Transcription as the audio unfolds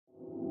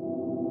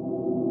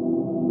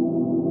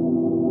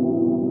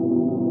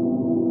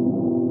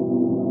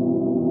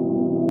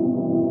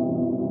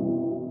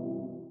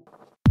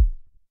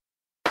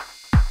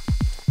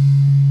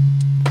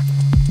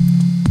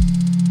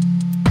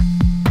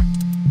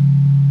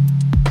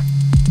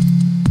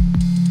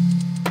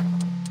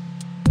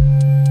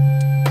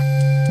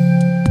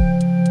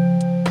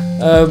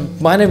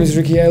My name is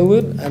Ricky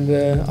Elwood, and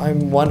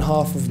I'm one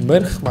half of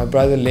Murg. My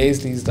brother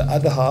Leslie is the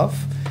other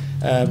half,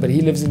 but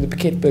he lives in the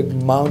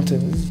Piketberg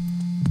Mountains.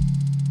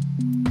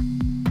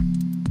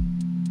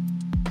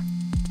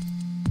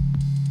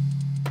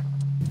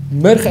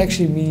 Murg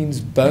actually means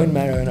bone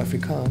marrow in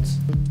Afrikaans.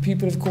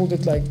 People have called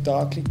it like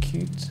darkly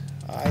cute.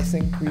 I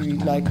think we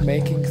like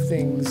making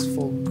things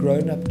for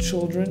grown-up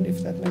children,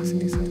 if that makes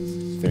any sense.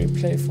 It's very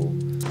playful.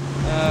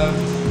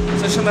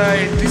 So shall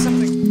I do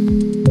something?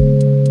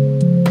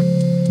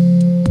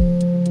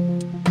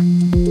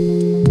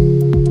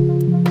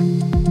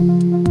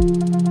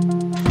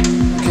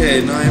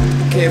 Okay, now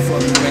I'm careful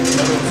to make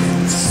another.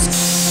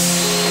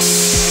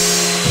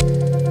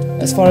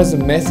 As far as the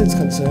method's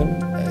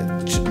concerned,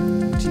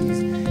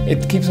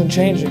 it keeps on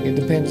changing. It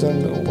depends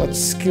on what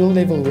skill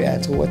level we're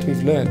at or what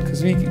we've learned,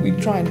 because we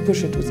try and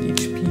push it with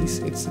each piece.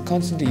 It's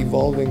constantly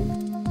evolving.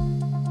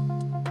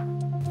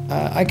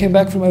 I came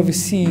back from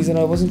overseas and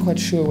I wasn't quite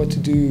sure what to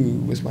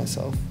do with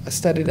myself. I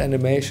studied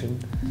animation,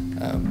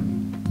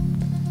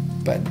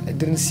 but it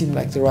didn't seem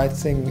like the right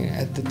thing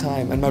at the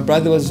time. And my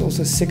brother was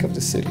also sick of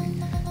the city.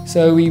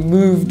 So we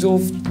moved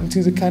off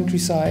into the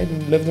countryside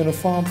and lived on a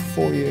farm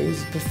for 4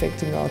 years,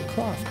 perfecting our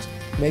craft,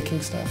 making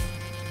stuff.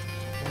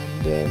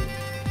 And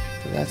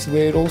that's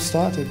where it all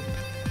started.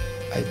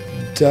 I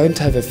don't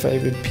have a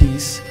favorite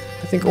piece.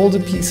 I think all the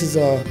pieces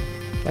are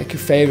like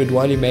your favorite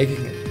while you're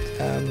making it.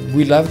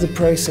 We love the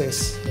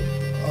process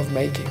of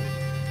making,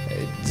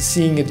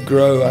 seeing it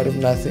grow out of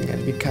nothing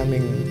and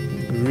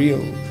becoming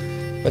real.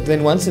 But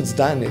then once it's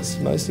done, it's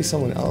mostly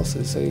someone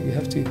else's, so you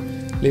have to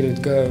let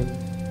it go.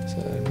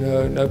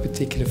 So no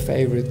particular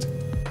favorite.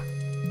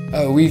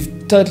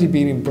 We've totally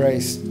been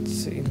embraced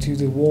into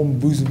the warm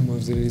bosom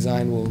of the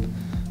design world.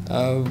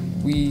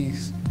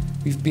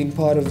 We've been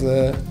part of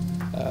the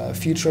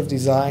Future of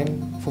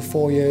Design for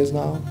 4 years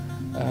now.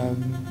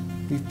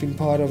 We've been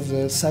part of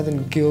the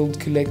Southern Guild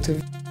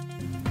Collective.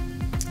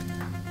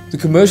 The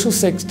commercial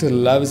sector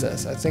loves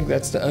us. I think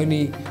that's the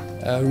only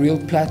real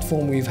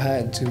platform we've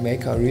had to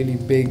make our really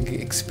big,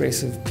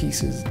 expressive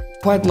pieces.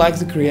 Quite like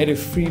the creative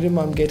freedom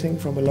I'm getting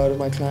from a lot of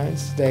my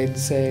clients. They'd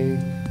say,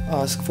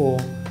 ask for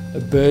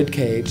a bird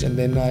cage, and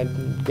then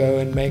I'd go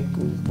and make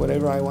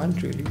whatever I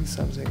want, really,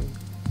 something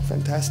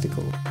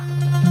fantastical.